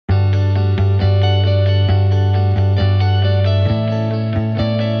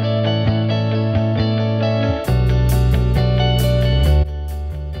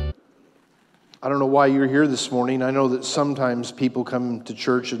know why you're here this morning. I know that sometimes people come to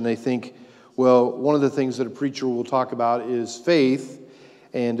church and they think, well, one of the things that a preacher will talk about is faith.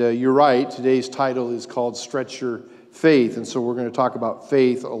 And you're right, today's title is called Stretch Your Faith. And so we're going to talk about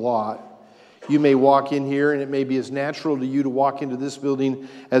faith a lot. You may walk in here and it may be as natural to you to walk into this building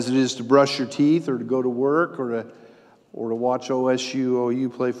as it is to brush your teeth or to go to work or to watch OU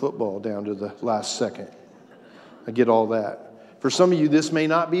play football down to the last second. I get all that. For some of you, this may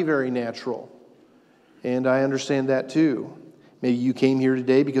not be very natural. And I understand that too. Maybe you came here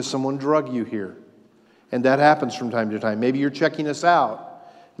today because someone drug you here. And that happens from time to time. Maybe you're checking us out.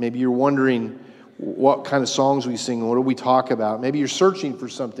 Maybe you're wondering what kind of songs we sing and what do we talk about. Maybe you're searching for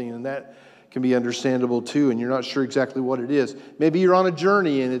something, and that can be understandable too, and you're not sure exactly what it is. Maybe you're on a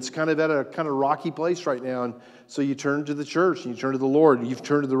journey and it's kind of at a kind of rocky place right now, and so you turn to the church and you turn to the Lord. You've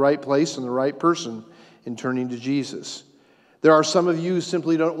turned to the right place and the right person in turning to Jesus. There are some of you who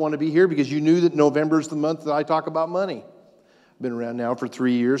simply don't want to be here because you knew that November is the month that I talk about money. I've been around now for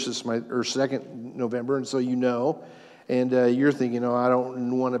 3 years. This is my second November, and so you know. And you're thinking, I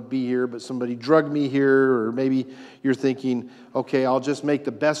don't want to be here, but somebody drugged me here. Or maybe you're thinking, okay, I'll just make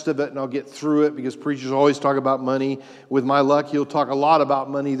the best of it and I'll get through it because preachers always talk about money. With my luck, he'll talk a lot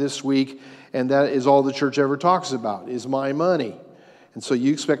about money this week, and that is all the church ever talks about, is my money. And so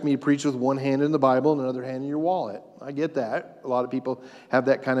you expect me to preach with one hand in the Bible and another hand in your wallet. I get that. A lot of people have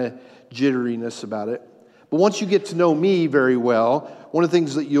that kind of jitteriness about it. But once you get to know me very well, one of the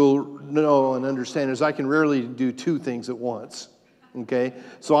things that you'll know and understand is I can rarely do two things at once, okay?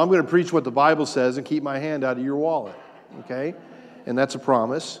 So I'm going to preach what the Bible says and keep my hand out of your wallet, okay? And that's a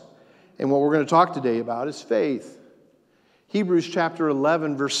promise. And what we're going to talk today about is faith. Hebrews chapter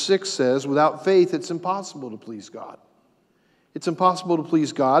 11, verse 6 says, without faith, it's impossible to please God. It's impossible to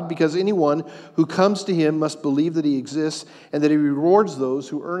please God because anyone who comes to him must believe that he exists and that he rewards those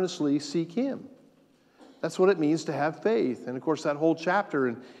who earnestly seek him. That's what it means to have faith. And of course, that whole chapter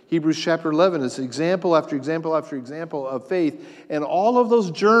in Hebrews chapter 11 is example after example after example of faith. And all of those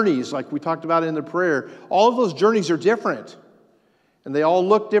journeys, like we talked about in the prayer, all of those journeys are different. And they all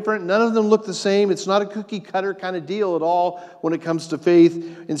look different. None of them look the same. It's not a cookie cutter kind of deal at all when it comes to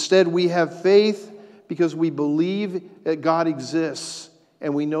faith. Instead, we have faith because we believe that God exists.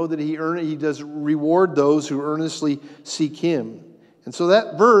 And we know that He does reward those who earnestly seek Him. And so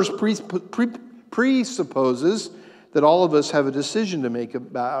that verse presupposes that all of us have a decision to make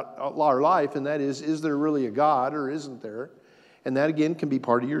about our life, and that is there really a God or isn't there? And that, again, can be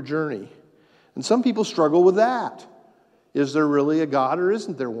part of your journey. And some people struggle with that. Is there really a God or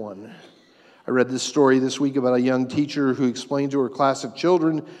isn't there one? I read this story this week about a young teacher who explained to her class of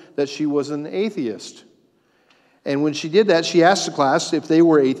children that she was an atheist. And when she did that, she asked the class if they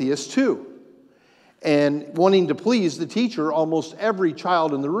were atheists too. And wanting to please the teacher, almost every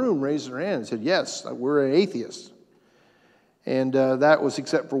child in the room raised their hand and said, yes, we're an atheist. And that was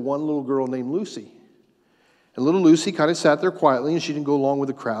except for one little girl named Lucy. And little Lucy kind of sat there quietly, and she didn't go along with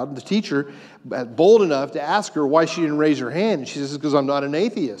the crowd. And the teacher, bold enough to ask her why she didn't raise her hand. And she says, because I'm not an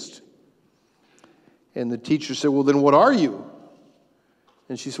atheist. And the teacher said, well, then what are you?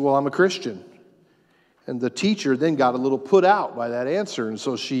 And she said, well, I'm a Christian. And the teacher then got a little put out by that answer. And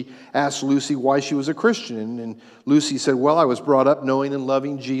so she asked Lucy why she was a Christian. And Lucy said, well, I was brought up knowing and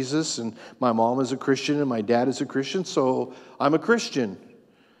loving Jesus. And my mom is a Christian and my dad is a Christian. So I'm a Christian.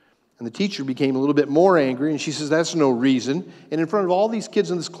 And the teacher became a little bit more angry. And she says, that's no reason. And in front of all these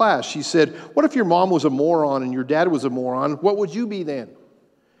kids in this class, she said, what if your mom was a moron and your dad was a moron? What would you be then?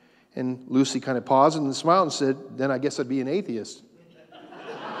 And Lucy kind of paused and smiled and said, then I guess I'd be an atheist.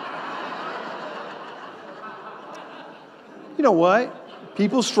 You know what?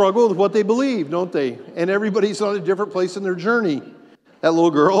 People struggle with what they believe, don't they? And everybody's on a different place in their journey. That little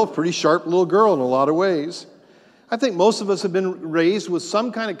girl, pretty sharp little girl in a lot of ways. I think most of us have been raised with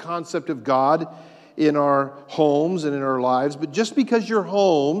some kind of concept of God in our homes and in our lives. But just because your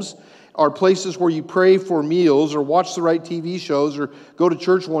homes are places where you pray for meals or watch the right TV shows or go to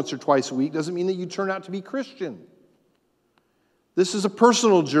church once or twice a week doesn't mean that you turn out to be Christian. This is a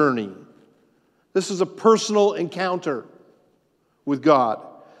personal journey. This is a personal encounter with God.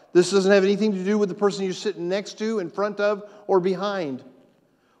 This doesn't have anything to do with the person you're sitting next to, in front of, or behind.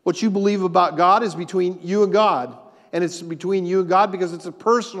 What you believe about God is between you and God. And it's between you and God because it's a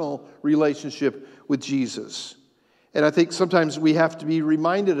personal relationship with Jesus. And I think sometimes we have to be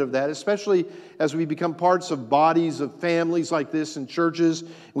reminded of that, especially as we become parts of bodies of families like this in churches.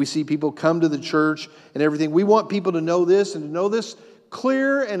 We see people come to the church and everything. We want people to know this and to know this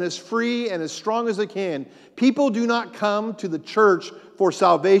clear and as free and as strong as they can. People do not come to the church for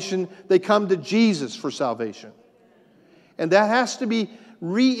salvation. They come to Jesus for salvation. And that has to be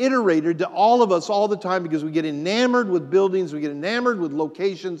reiterated to all of us all the time because we get enamored with buildings, we get enamored with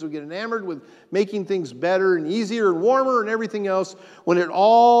locations, we get enamored with making things better and easier and warmer and everything else. When it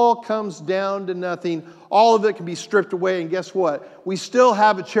all comes down to nothing, all of it can be stripped away. And guess what? We still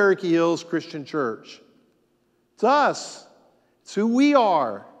have a Cherokee Hills Christian Church. It's us. It's who we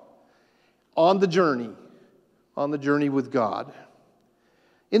are on the journey with God.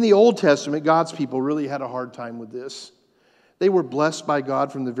 In the Old Testament, God's people really had a hard time with this. They were blessed by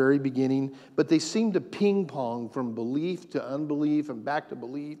God from the very beginning, but they seemed to ping-pong from belief to unbelief and back to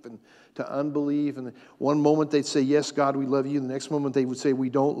belief and to unbelief. And one moment they'd say, yes, God, we love you. The next moment they would say,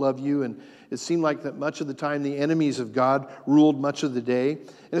 we don't love you. And it seemed like that much of the time the enemies of God ruled much of the day.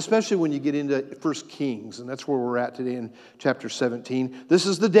 And especially when you get into 1 Kings, and that's where we're at today in chapter 17. This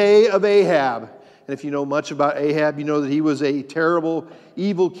is the day of Ahab. And if you know much about Ahab, you know that he was a terrible,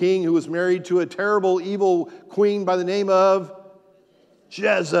 evil king who was married to a terrible, evil queen by the name of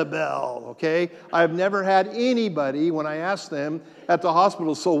Jezebel, okay? I've never had anybody, when I asked them at the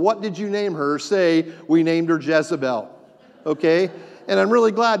hospital, so what did you name her, say, we named her Jezebel, okay? And I'm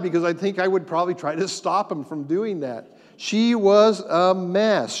really glad because I think I would probably try to stop him from doing that. She was a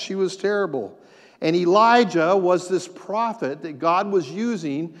mess. She was terrible. And Elijah was this prophet that God was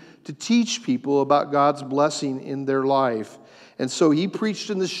using to teach people about God's blessing in their life. And so he preached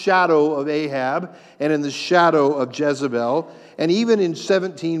in the shadow of Ahab and in the shadow of Jezebel. And even in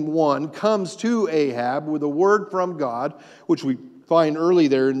 17:1 comes to Ahab with a word from God, which we find early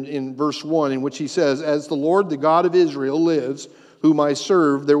there in verse 1, in which he says, as the Lord, the God of Israel, lives, whom I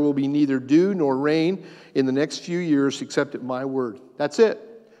serve, there will be neither dew nor rain in the next few years except at my word. That's it.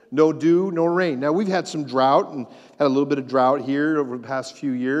 No dew, no rain. Now, we've had some drought and had a little bit of drought here over the past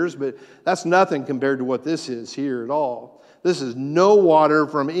few years, but that's nothing compared to what this is here at all. This is no water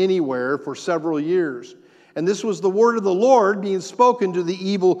from anywhere for several years. And this was the word of the Lord being spoken to the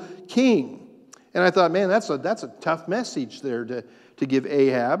evil king. And I thought, man, that's a tough message there to give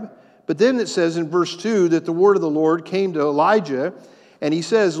Ahab. But then it says in verse 2 that the word of the Lord came to Elijah, and he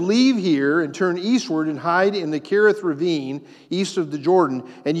says, leave here and turn eastward and hide in the Kerith ravine east of the Jordan,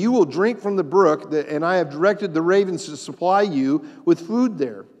 and you will drink from the brook, and I have directed the ravens to supply you with food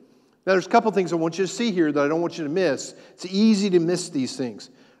there. Now, there's a couple things I want you to see here that I don't want you to miss. It's easy to miss these things.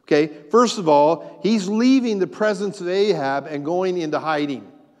 Okay, first of all, he's leaving the presence of Ahab and going into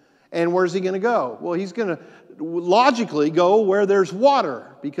hiding. And where's he going to go? Well, he's going to logically go where there's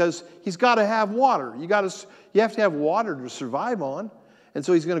water, because he's got to have water. You have to have water to survive on. And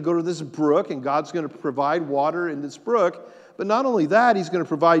so he's going to go to this brook, and God's going to provide water in this brook. But not only that, he's going to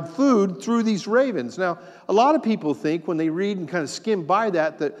provide food through these ravens. Now, a lot of people think when they read and kind of skim by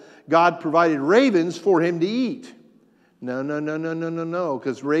that God provided ravens for him to eat. No,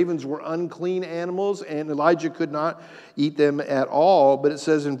 because ravens were unclean animals, and Elijah could not eat them at all. But it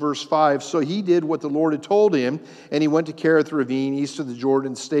says in verse 5, so he did what the Lord had told him, and he went to Kerith ravine east of the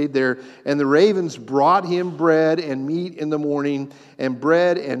Jordan, stayed there. And the ravens brought him bread and meat in the morning, and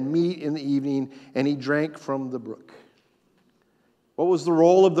bread and meat in the evening, and he drank from the brook. What was the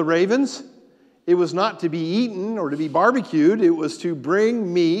role of the ravens? It was not to be eaten or to be barbecued. It was to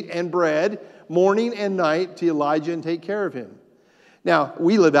bring meat and bread morning and night to Elijah and take care of him. Now,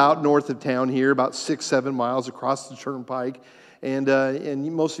 we live out north of town here, about 6-7 miles across the turnpike. And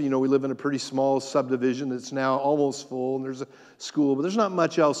most of you know we live in a pretty small subdivision that's now almost full, and there's a school, but there's not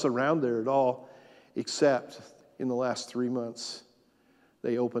much else around there at all, except in the last 3 months,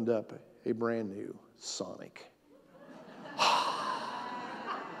 they opened up a brand new Sonic.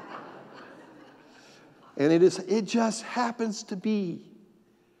 And it just happens to be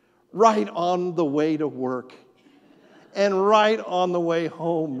right on the way to work and right on the way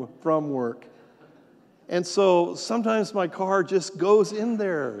home from work. And so sometimes my car just goes in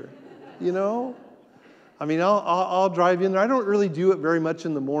there, you know? I mean, I'll drive in there. I don't really do it very much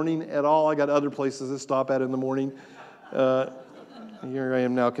in the morning at all. I got other places to stop at in the morning. Here I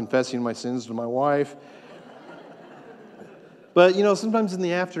am now confessing my sins to my wife. But, you know, sometimes in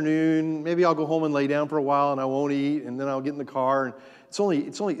the afternoon, maybe I'll go home and lay down for a while and I won't eat, and then I'll get in the car, and it's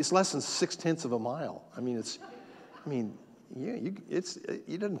less than 0.6 of a mile. I mean, it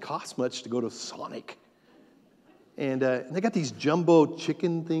doesn't cost much to go to Sonic. And they got these jumbo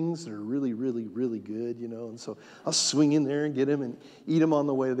chicken things that are really, really, really good, you know. And so I'll swing in there and get them and eat them on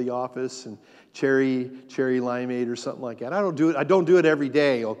the way to the office, and cherry limeade or something like that. I don't do it every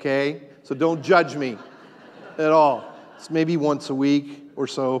day, okay? So don't judge me at all. It's maybe once a week or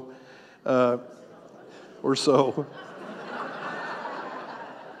so. But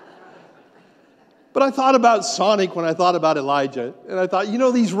I thought about Sonic when I thought about Elijah. And I thought, you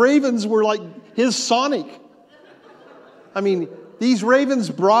know, these ravens were like his Sonic. I mean, these ravens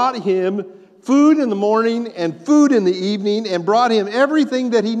brought him food in the morning and food in the evening and brought him everything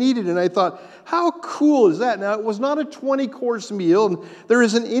that he needed. And I thought, how cool is that? Now, it was not a 20-course meal, and there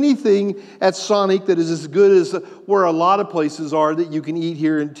isn't anything at Sonic that is as good as where a lot of places are that you can eat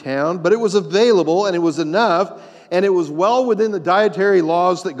here in town, but it was available, and it was enough, and it was well within the dietary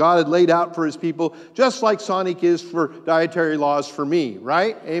laws that God had laid out for his people, just like Sonic is for dietary laws for me,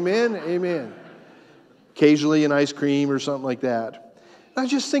 right? Amen? Amen. Occasionally an ice cream or something like that. I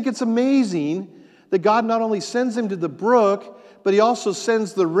just think it's amazing that God not only sends him to the brook, but he also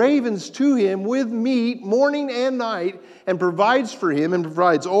sends the ravens to him with meat morning and night and provides for him and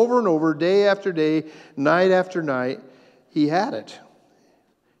provides over and over, day after day, night after night. He had it.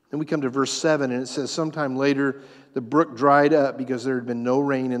 Then we come to verse 7, and it says, sometime later, the brook dried up because there had been no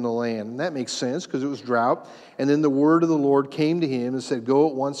rain in the land. And that makes sense because it was drought. And then the word of the Lord came to him and said, go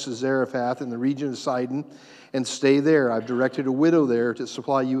at once to Zarephath in the region of Sidon and stay there. I've directed a widow there to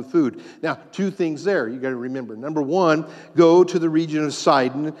supply you with food. Now, two things there you got to remember. Number one, go to the region of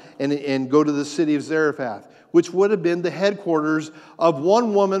Sidon and go to the city of Zarephath, which would have been the headquarters of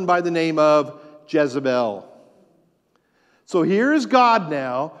one woman by the name of Jezebel. So here is God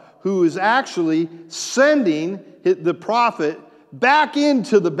now, who is actually sending the prophet back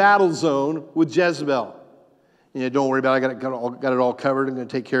into the battle zone with Jezebel. Don't worry about it. I got it all covered. I'm going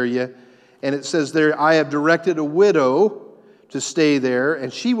to take care of you. And it says there, I have directed a widow to stay there,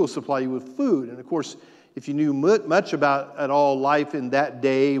 and she will supply you with food. And of course, if you knew much about at all life in that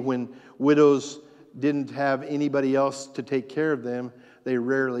day when widows didn't have anybody else to take care of them, they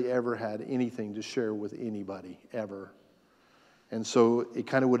rarely ever had anything to share with anybody, ever. And so it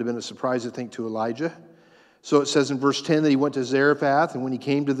kind of would have been a surprise, I think, to Elijah. So it says in verse 10 that he went to Zarephath, and when he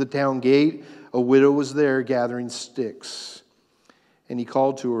came to the town gate, a widow was there gathering sticks. And he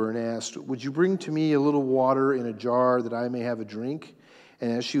called to her and asked, would you bring to me a little water in a jar that I may have a drink?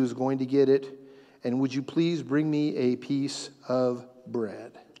 And as she was going to get it, and would you please bring me a piece of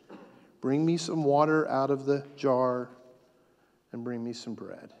bread? Bring me some water out of the jar and bring me some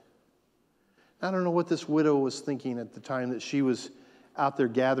bread. I don't know what this widow was thinking at the time that she was out there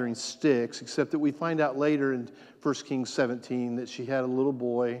gathering sticks, except that we find out later in 1 Kings 17 that she had a little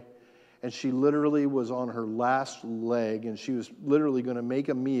boy, and she literally was on her last leg, and she was literally going to make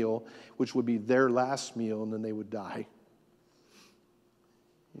a meal, which would be their last meal, and then they would die.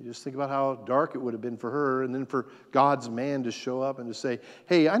 You just think about how dark it would have been for her, and then for God's man to show up and to say,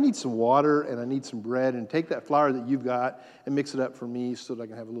 hey, I need some water, and I need some bread, and take that flour that you've got and mix it up for me so that I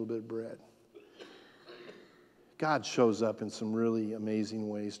can have a little bit of bread. God shows up in some really amazing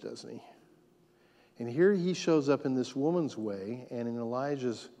ways, doesn't he? And here he shows up in this woman's way and in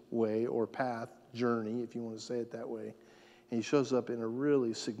Elijah's way or path, journey, if you want to say it that way. And he shows up in a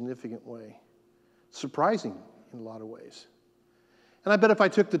really significant way. Surprising in a lot of ways. And I bet if I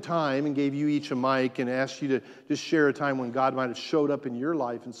took the time and gave you each a mic and asked you to just share a time when God might have showed up in your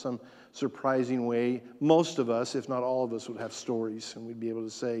life in some surprising way, most of us, if not all of us, would have stories. And we'd be able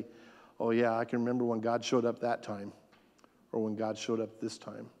to say, oh yeah, I can remember when God showed up that time, or when God showed up this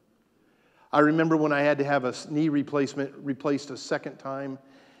time. I remember when I had to have a knee replacement replaced a second time,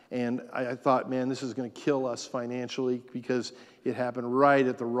 and I thought, man, this is going to kill us financially because it happened right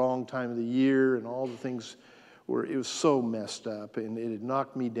at the wrong time of the year, and all the things were, it was so messed up, and it had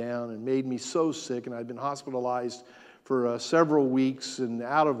knocked me down and made me so sick, and I'd been hospitalized for several weeks and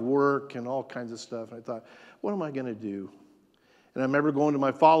out of work and all kinds of stuff. And I thought, what am I going to do? And I remember going to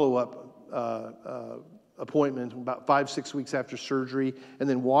my follow-up appointment about 5-6 weeks after surgery, and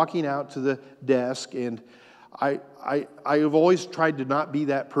then walking out to the desk. And I have always tried to not be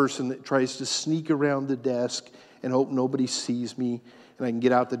that person that tries to sneak around the desk and hope nobody sees me and I can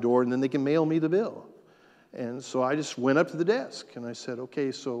get out the door and then they can mail me the bill. And so I just went up to the desk and I said,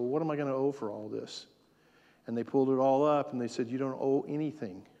 okay, so what am I going to owe for all this? And they pulled it all up and they said, you don't owe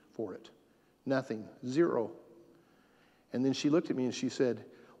anything for it. Nothing. Zero. And then she looked at me and she said,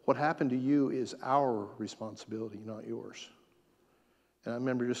 what happened to you is our responsibility, not yours. And I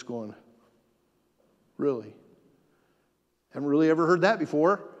remember just going, really? Haven't really ever heard that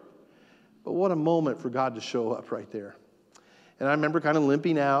before. But what a moment for God to show up right there. And I remember kind of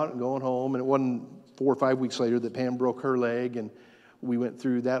limping out and going home, and it wasn't 4 or 5 weeks later that Pam broke her leg, and we went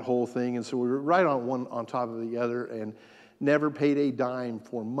through that whole thing. And so we were right on one on top of the other, and never paid a dime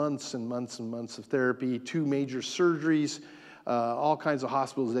for months and months and months of therapy, 2 major surgeries, all kinds of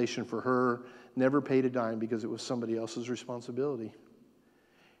hospitalization for her. Never paid a dime because it was somebody else's responsibility.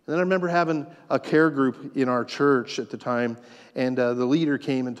 And then I remember having a care group in our church at the time, and the leader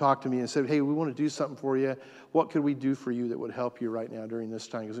came and talked to me and said, hey, we want to do something for you. What could we do for you that would help you right now during this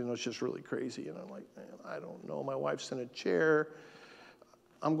time? Because, it's just really crazy. And I'm like, man, I don't know. My wife's in a chair.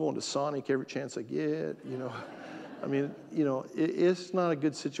 I'm going to Sonic every chance I get, I mean, it's not a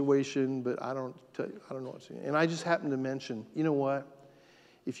good situation, but I don't know what to do. And I just happened to mention, you know what?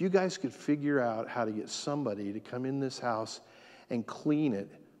 If you guys could figure out how to get somebody to come in this house and clean it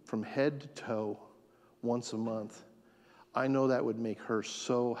from head to toe once a month, I know that would make her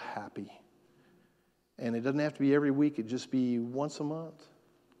so happy. And it doesn't have to be every week. It'd just be once a month.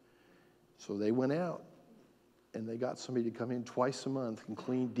 So they went out, and they got somebody to come in twice a month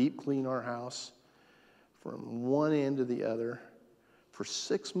and deep clean our house from one end to the other. For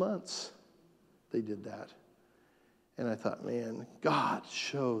 6 months, they did that. And I thought, man, God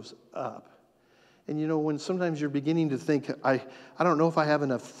shows up. And when sometimes you're beginning to think, I don't know if I have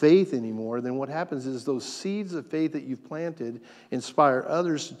enough faith anymore, then what happens is those seeds of faith that you've planted inspire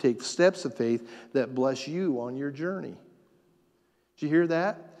others to take steps of faith that bless you on your journey. Did you hear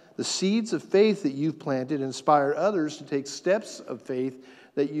that? The seeds of faith that you've planted inspire others to take steps of faith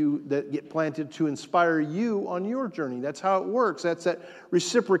that get planted to inspire you on your journey. That's how it works. That's that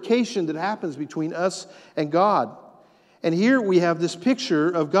reciprocation that happens between us and God. And here we have this picture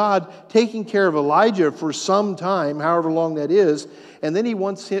of God taking care of Elijah for some time, however long that is, and then he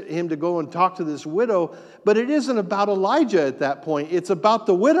wants him to go and talk to this widow, but it isn't about Elijah at that point. It's about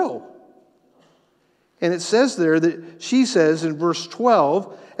the widow. And it says there that she says in verse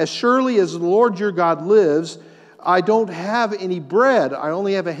 12, "As surely as the Lord your God lives, I don't have any bread. I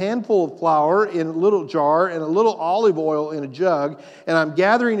only have a handful of flour in a little jar and a little olive oil in a jug. And I'm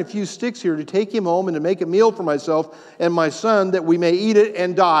gathering a few sticks here to take him home and to make a meal for myself and my son that we may eat it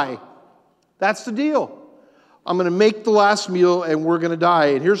and die." That's the deal. I'm going to make the last meal and we're going to die.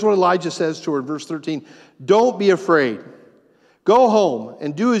 And here's what Elijah says to her in verse 13. "Don't be afraid. Go home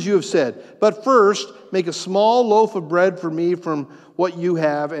and do as you have said. But first, make a small loaf of bread for me from what you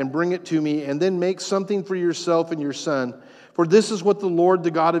have and bring it to me, and then make something for yourself and your son. For this is what the Lord,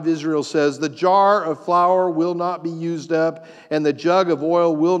 the God of Israel, says, the jar of flour will not be used up, and the jug of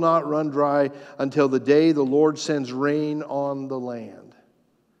oil will not run dry until the day the Lord sends rain on the land."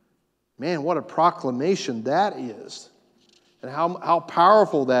 Man, what a proclamation that is. And how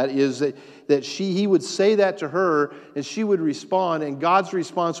powerful that is that he would say that to her and she would respond, and God's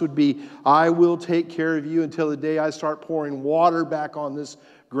response would be, "I will take care of you until the day I start pouring water back on this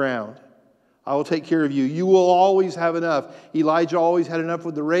ground. I will take care of you. You will always have enough." Elijah always had enough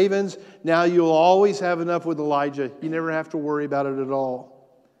with the ravens. Now you'll always have enough with Elijah. You never have to worry about it at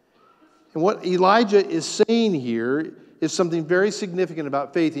all. And what Elijah is saying here is something very significant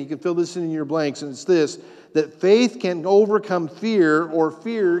about faith. And you can fill this in your blanks, and it's this: that faith can overcome fear, or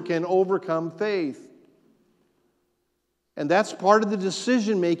fear can overcome faith. And that's part of the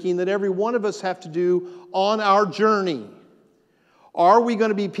decision making that every one of us have to do on our journey. Are we going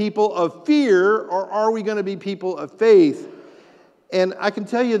to be people of fear, or are we going to be people of faith? And I can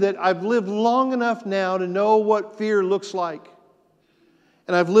tell you that I've lived long enough now to know what fear looks like.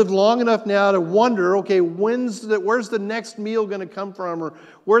 And I've lived long enough now to wonder, okay, where's the next meal going to come from, or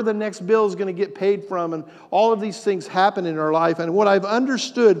where the next bill is going to get paid from, and all of these things happen in our life. And what I've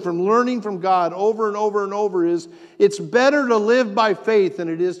understood from learning from God over and over and over is it's better to live by faith than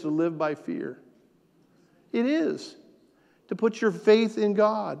it is to live by fear. It is. To put your faith in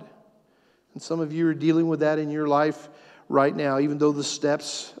God. And some of you are dealing with that in your life right now. Even though the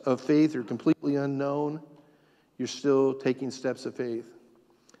steps of faith are completely unknown, you're still taking steps of faith.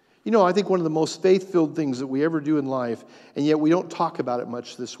 You know, I think one of the most faith-filled things that we ever do in life, and yet we don't talk about it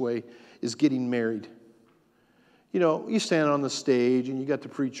much this way, is getting married. You know, you stand on the stage and you got the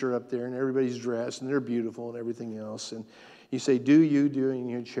preacher up there and everybody's dressed and they're beautiful and everything else. And you say, do and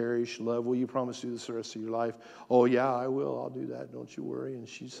you cherish, love, will you promise to do this the rest of your life? "Oh, yeah, I will. I'll do that. Don't you worry." And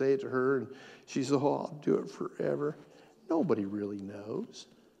she say it to her and she says, "Oh, I'll do it forever." Nobody really knows.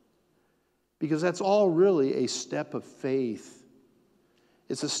 Because that's all really a step of faith.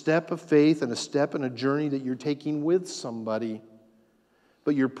 It's a step of faith and a step in a journey that you're taking with somebody.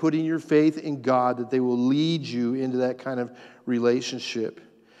 But you're putting your faith in God that they will lead you into that kind of relationship.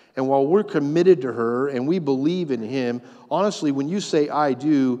 And while we're committed to her and we believe in Him, honestly, when you say "I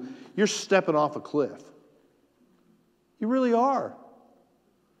do," you're stepping off a cliff. You really are.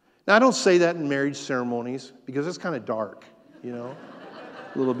 Now, I don't say that in marriage ceremonies because it's kind of dark, you know,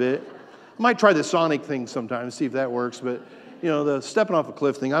 a little bit. I might try the Sonic thing sometime, see if that works, but you know, the stepping off a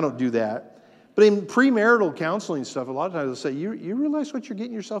cliff thing, I don't do that. But in premarital counseling stuff, a lot of times they'll say, you realize what you're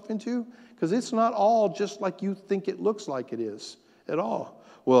getting yourself into? Because it's not all just like you think it looks like it is at all.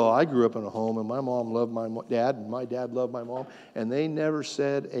 "Well, I grew up in a home and my mom loved my dad and my dad loved my mom, and they never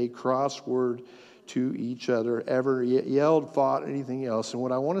said a cross word to each other, ever yelled, fought, anything else." And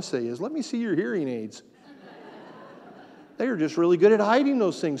what I want to say is, let me see your hearing aids. They are just really good at hiding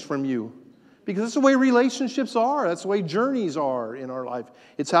those things from you. Because that's the way relationships are. That's the way journeys are in our life.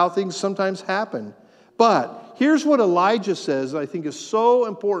 It's how things sometimes happen. But here's what Elijah says that I think is so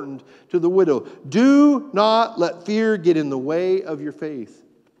important to the widow. Do not let fear get in the way of your faith.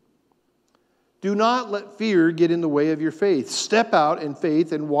 Do not let fear get in the way of your faith. Step out in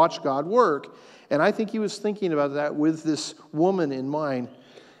faith and watch God work. And I think he was thinking about that with this woman in mind.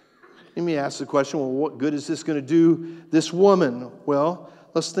 Let me ask the question, well, what good is this going to do this woman? Well,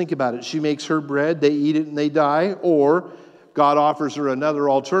 let's think about it. She makes her bread, they eat it, and they die. Or God offers her another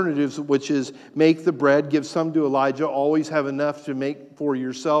alternative, which is make the bread, give some to Elijah, always have enough to make for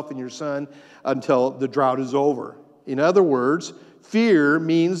yourself and your son until the drought is over. In other words, fear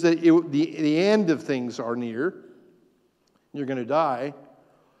means that the end of things are near. You're going to die.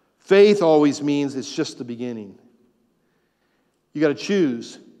 Faith always means it's just the beginning. You got to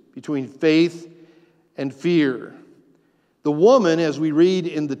choose between faith and fear. The woman, as we read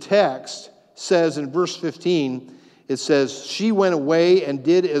in the text, says in verse 15, it says, she went away and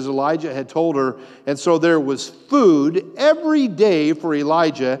did as Elijah had told her. And so there was food every day for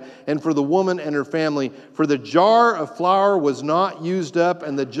Elijah and for the woman and her family. For the jar of flour was not used up,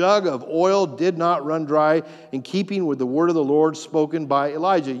 and the jug of oil did not run dry, in keeping with the word of the Lord spoken by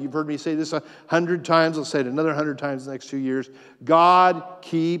Elijah. You've heard me say this 100 times. I'll say it another 100 times in the next 2 years. God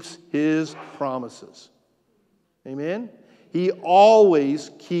keeps his promises. Amen? He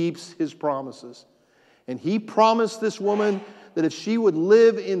always keeps his promises. And he promised this woman that if she would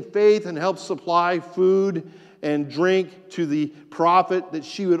live in faith and help supply food and drink to the prophet, that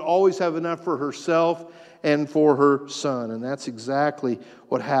she would always have enough for herself and for her son. And that's exactly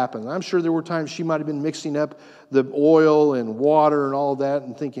what happened. I'm sure there were times she might have been mixing up the oil and water and all that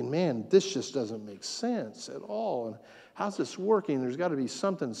and thinking, man, this just doesn't make sense at all. And how's this working? There's got to be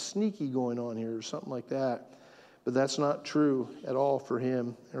something sneaky going on here or something like that. But that's not true at all for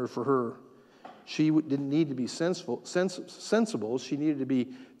him or for her. She didn't need to be sensible. She needed to be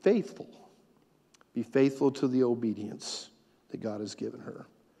faithful. Be faithful to the obedience that God has given her.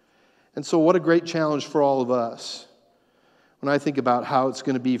 And so what a great challenge for all of us. When I think about how it's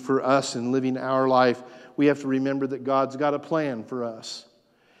going to be for us in living our life, we have to remember that God's got a plan for us.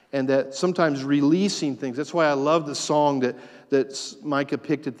 And that sometimes releasing things, that's why I love the song that Micah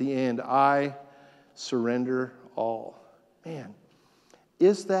picked at the end, I surrender all. Man,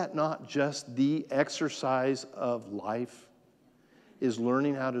 is that not just the exercise of life? Is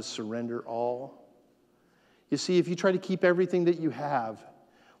learning how to surrender all? You see, if you try to keep everything that you have,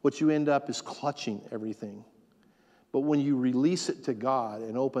 what you end up is clutching everything. But when you release it to God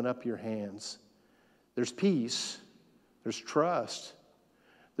and open up your hands, there's peace, there's trust,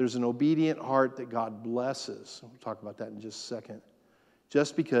 there's an obedient heart that God blesses. We'll talk about that in just a second.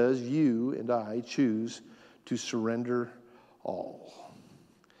 Just because you and I choose to surrender all.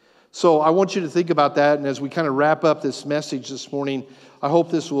 So I want you to think about that, and as we kind of wrap up this message this morning, I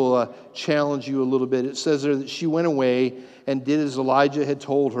hope this will challenge you a little bit. It says there that she went away and did as Elijah had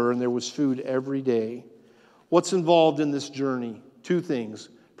told her, and there was food every day. What's involved in this journey? 2 things,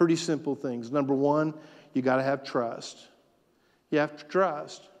 pretty simple things. Number 1, you got to have trust. You have to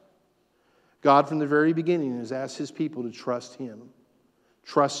trust. God from the very beginning has asked his people to trust him.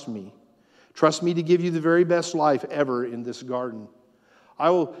 Trust me. Trust me to give you the very best life ever in this garden. I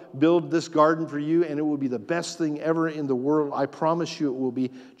will build this garden for you, and it will be the best thing ever in the world. I promise you it will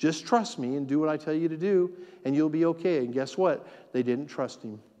be. Just trust me and do what I tell you to do, and you'll be okay. And guess what? They didn't trust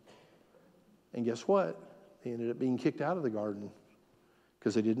him. And guess what? They ended up being kicked out of the garden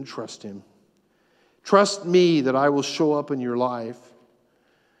because they didn't trust him. Trust me that I will show up in your life.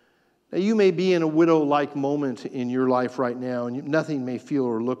 Now, you may be in a widow-like moment in your life right now, and nothing may feel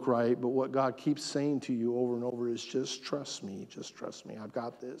or look right, but what God keeps saying to you over and over is just trust me, I've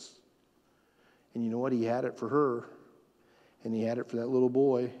got this. And you know what? He had it for her, and he had it for that little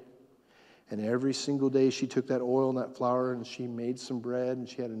boy. And every single day she took that oil and that flour and she made some bread, and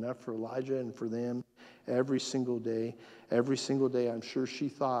she had enough for Elijah and for them. Every single day, I'm sure she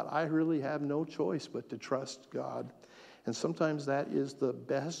thought, I really have no choice but to trust God. And sometimes that is the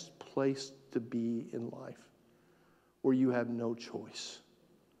best place to be in life, where you have no choice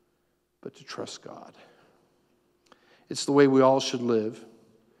but to trust God. It's the way we all should live.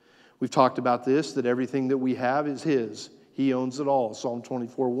 We've talked about this, that everything that we have is his. He owns it all, Psalm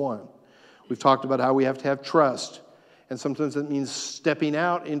 24:1. We've talked about how we have to have trust. And sometimes that means stepping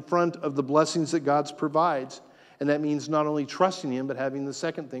out in front of the blessings that God provides. And that means not only trusting him, but having the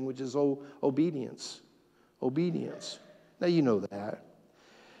second thing, which is obedience. Obedience. Now, you know that.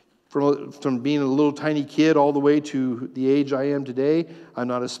 From being a little tiny kid all the way to the age I am today, I'm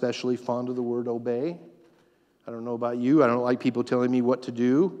not especially fond of the word obey. I don't know about you. I don't like people telling me what to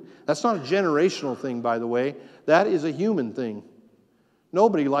do. That's not a generational thing, by the way. That is a human thing.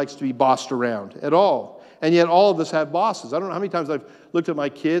 Nobody likes to be bossed around at all. And yet all of us have bosses. I don't know how many times I've looked at my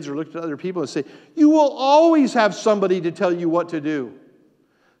kids or looked at other people and say, you will always have somebody to tell you what to do.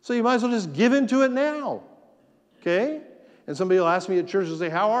 So you might as well just give into it now. Okay? And somebody will ask me at church and say,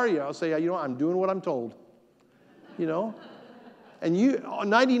 how are you? I'll say, I'm doing what I'm told. And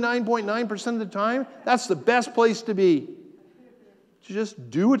 99.9% of the time, that's the best place to be. To just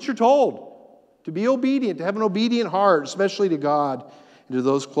do what you're told. To be obedient, to have an obedient heart, especially to God and to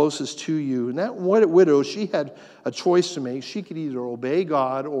those closest to you. And that widow, she had a choice to make. She could either obey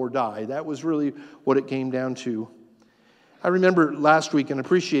God or die. That was really what it came down to. I remember last week and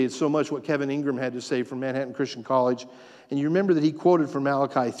appreciated so much what Kevin Ingram had to say from Manhattan Christian College. And you remember that he quoted from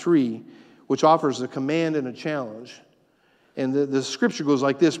Malachi 3, which offers a command and a challenge. And the scripture goes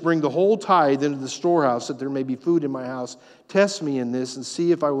like this: bring the whole tithe into the storehouse, that there may be food in my house. Test me in this and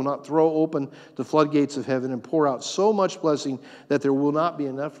see if I will not throw open the floodgates of heaven and pour out so much blessing that there will not be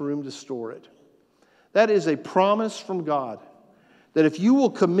enough room to store it. That is a promise from God, that if you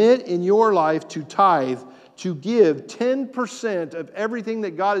will commit in your life to tithe, to give 10% of everything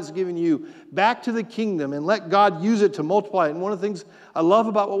that God has given you back to the kingdom and let God use it to multiply it. And one of the things I love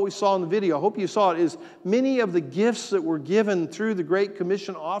about what we saw in the video, I hope you saw it, is many of the gifts that were given through the Great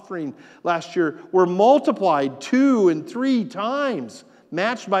Commission offering last year were multiplied 2 and 3 times,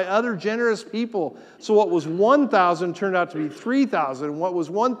 matched by other generous people. So what was 1,000 turned out to be 3,000, and what was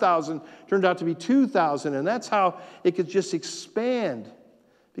 1,000 turned out to be 2,000. And that's how it could just expand,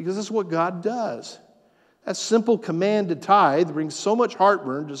 because that's what God does. That simple command to tithe brings so much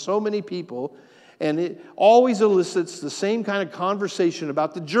heartburn to so many people, and it always elicits the same kind of conversation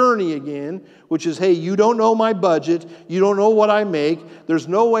about the journey again, which is, hey, you don't know my budget, you don't know what I make, there's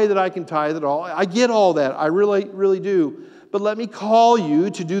no way that I can tithe at all. I get all that, I really, really do. But let me call you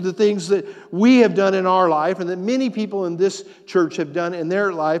to do the things that we have done in our life and that many people in this church have done in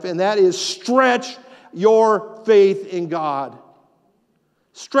their life, and that is stretch your faith in God.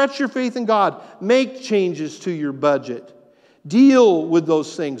 Stretch your faith in God. Make changes to your budget. Deal with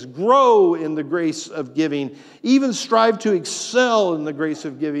those things. Grow in the grace of giving. Even strive to excel in the grace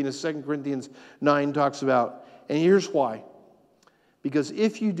of giving, as 2 Corinthians 9 talks about. And here's why. Because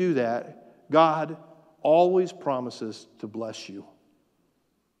if you do that, God always promises to bless you.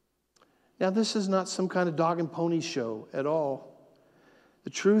 Now, this is not some kind of dog and pony show at all. The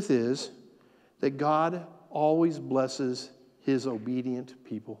truth is that God always blesses His obedient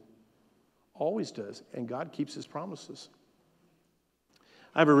people. Always does. And God keeps His promises.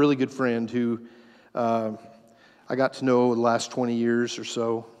 I have a really good friend who I got to know the last 20 years or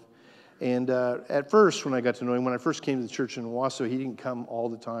so. And at first, when I got to know him, when I first came to the church in Owasso, he didn't come all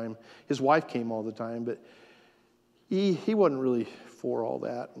the time. His wife came all the time, but he wasn't really for all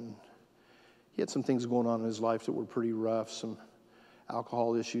that. And he had some things going on in his life that were pretty rough, some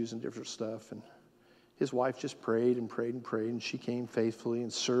alcohol issues and different stuff. And his wife just prayed and prayed and prayed, and she came faithfully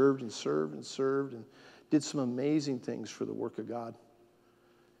and served and served and served and did some amazing things for the work of God.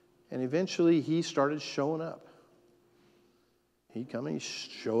 And eventually he started showing up. He'd come and he'd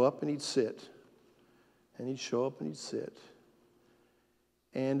show up and he'd sit. And he'd show up and he'd sit.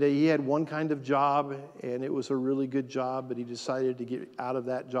 And he had one kind of job, and it was a really good job, but he decided to get out of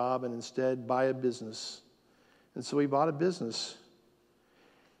that job and instead buy a business. And so he bought a business.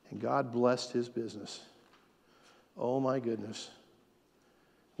 And God blessed his business. Oh my goodness.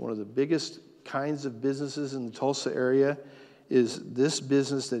 One of the biggest kinds of businesses in the Tulsa area is this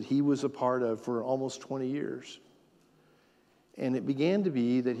business that he was a part of for almost 20 years. And it began to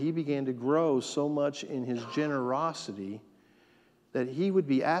be that he began to grow so much in his generosity that he would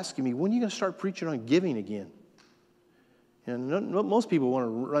be asking me, when are you going to start preaching on giving again? And most people want to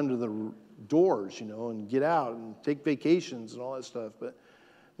run to the doors, and get out and take vacations and all that stuff, but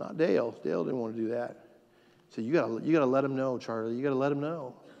not Dale. Dale didn't want to do that. So you got to let him know, Charlie. You got to let him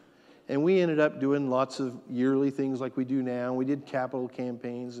know. And we ended up doing lots of yearly things like we do now. We did capital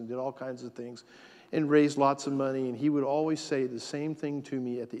campaigns and did all kinds of things and raised lots of money. And he would always say the same thing to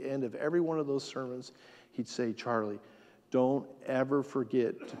me at the end of every one of those sermons. He'd say, Charlie, don't ever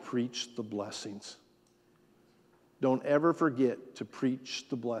forget to preach the blessings. Don't ever forget to preach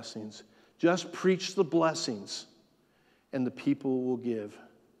the blessings. Just preach the blessings, and the people will give.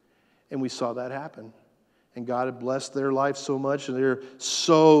 And we saw that happen. And God had blessed their life so much, and they're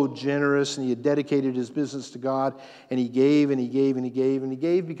so generous, and he had dedicated his business to God, and he gave, and he gave, and he gave, and he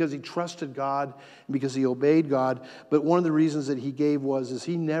gave because he trusted God, and because he obeyed God. But one of the reasons that he gave is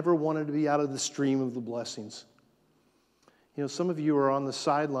he never wanted to be out of the stream of the blessings. You know, some of you are on the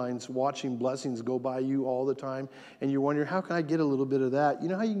sidelines watching blessings go by you all the time, and you're wondering, how can I get a little bit of that? You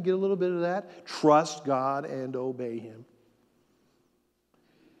know how you can get a little bit of that? Trust God and obey Him.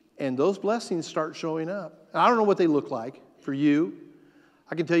 And those blessings start showing up. I don't know what they look like for you.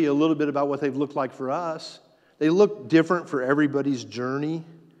 I can tell you a little bit about what they've looked like for us. They look different for everybody's journey.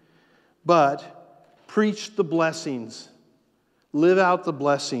 But preach the blessings. Live out the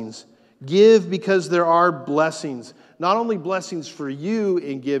blessings. Give because there are blessings. Not only blessings for you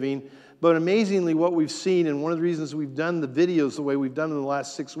in giving, but amazingly what we've seen, and one of the reasons we've done the videos the way we've done in the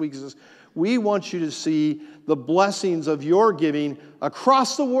last 6 weeks is we want you to see the blessings of your giving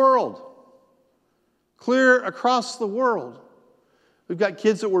across the world. Clear across the world. We've got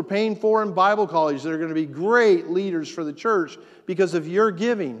kids that we're paying for in Bible college that are going to be great leaders for the church because of your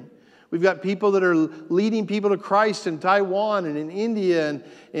giving. We've got people that are leading people to Christ in Taiwan and in India and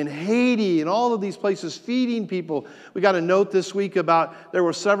in Haiti and all of these places, feeding people. We got a note this week about there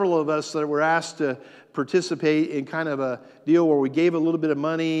were several of us that were asked to participate in kind of a deal where we gave a little bit of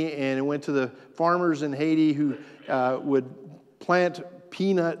money and it went to the farmers in Haiti who would plant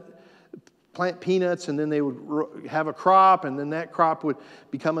peanuts, and then they would have a crop, and then that crop would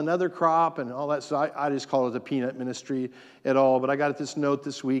become another crop and all that. So I just call it the peanut ministry at all. But I got this note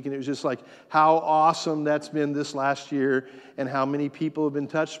this week, and it was just like how awesome that's been this last year and how many people have been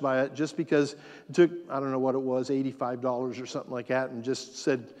touched by it just because it took, I don't know what it was, $85 or something like that, and just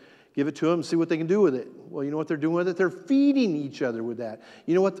said, give it to them, see what they can do with it. Well, you know what they're doing with it? They're feeding each other with that.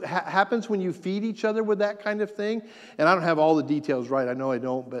 You know what happens when you feed each other with that kind of thing? And I don't have all the details right. I know I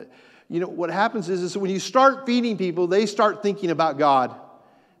don't, but you know, what happens is when you start feeding people, they start thinking about God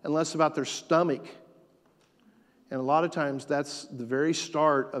and less about their stomach. And a lot of times that's the very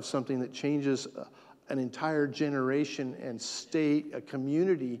start of something that changes an entire generation and state, a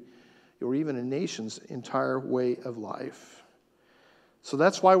community, or even a nation's entire way of life. So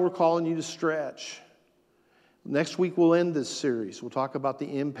that's why we're calling you to stretch. Next week we'll end this series. We'll talk about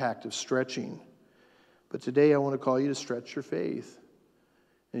the impact of stretching. But today I want to call you to stretch your faith.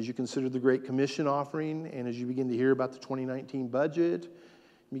 As you consider the Great Commission offering, and as you begin to hear about the 2019 budget,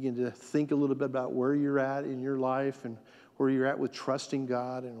 begin to think a little bit about where you're at in your life and where you're at with trusting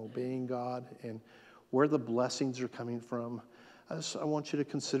God and obeying God and where the blessings are coming from, I want you to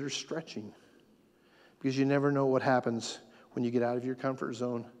consider stretching, because you never know what happens when you get out of your comfort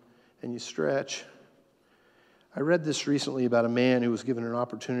zone and you stretch. I read this recently about a man who was given an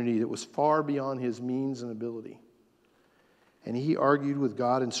opportunity that was far beyond his means and ability. And he argued with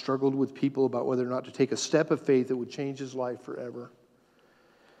God and struggled with people about whether or not to take a step of faith that would change his life forever.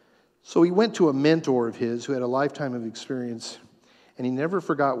 So he went to a mentor of his who had a lifetime of experience, and he never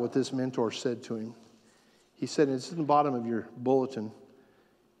forgot what this mentor said to him. He said, and it's in the bottom of your bulletin,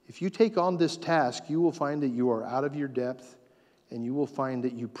 if you take on this task, you will find that you are out of your depth, and you will find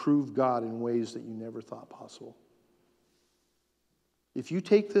that you prove God in ways that you never thought possible. If you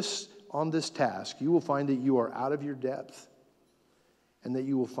take on this task, you will find that you are out of your depth, and that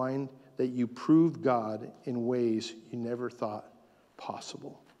you will find that you prove God in ways you never thought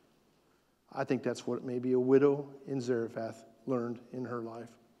possible. I think that's what maybe a widow in Zarephath learned in her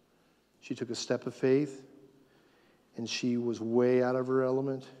life. She took a step of faith, and she was way out of her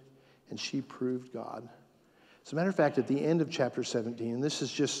element, and she proved God. As a matter of fact, at the end of chapter 17, and this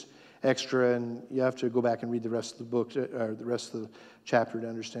is just extra, and you have to go back and read the rest of the book, or the rest of the chapter to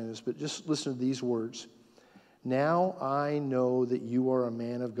understand this, but just listen to these words. Now I know that you are a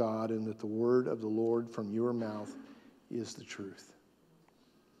man of God and that the word of the Lord from your mouth is the truth.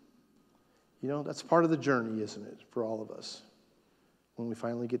 You know, that's part of the journey, isn't it, for all of us, when we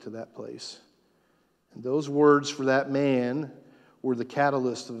finally get to that place. And those words for that man were the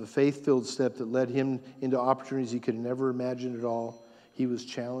catalyst of a faith-filled step that led him into opportunities he could never imagine at all. He was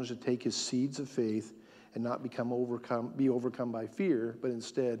challenged to take his seeds of faith and not be overcome by fear, but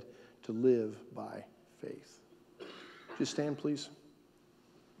instead to live by faith. Just stand, please.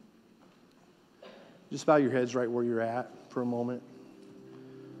 Just bow your heads right where you're at for a moment.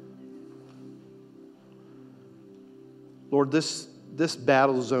 Lord, this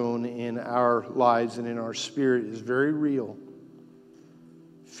battle zone in our lives and in our spirit is very real.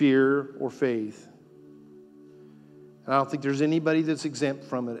 Fear or faith. And I don't think there's anybody that's exempt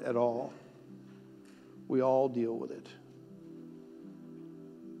from it at all. We all deal with it.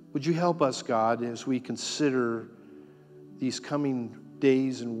 Would you help us, God, as we consider these coming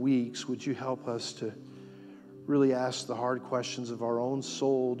days and weeks? Would you help us to really ask the hard questions of our own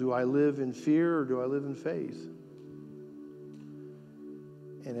soul? Do I live in fear or do I live in faith?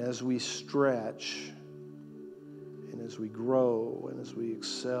 And as we stretch, and as we grow, and as we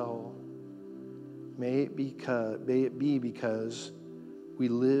excel, May it be because we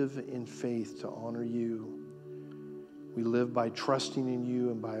live in faith to honor you. We live by trusting in you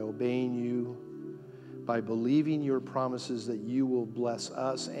and by obeying you, by believing your promises that you will bless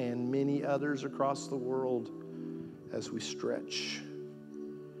us and many others across the world as we stretch.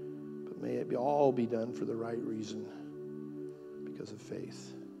 But may it all be done for the right reason, because of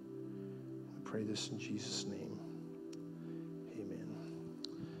faith. We pray this in Jesus' name. Amen.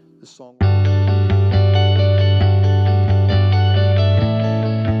 This song.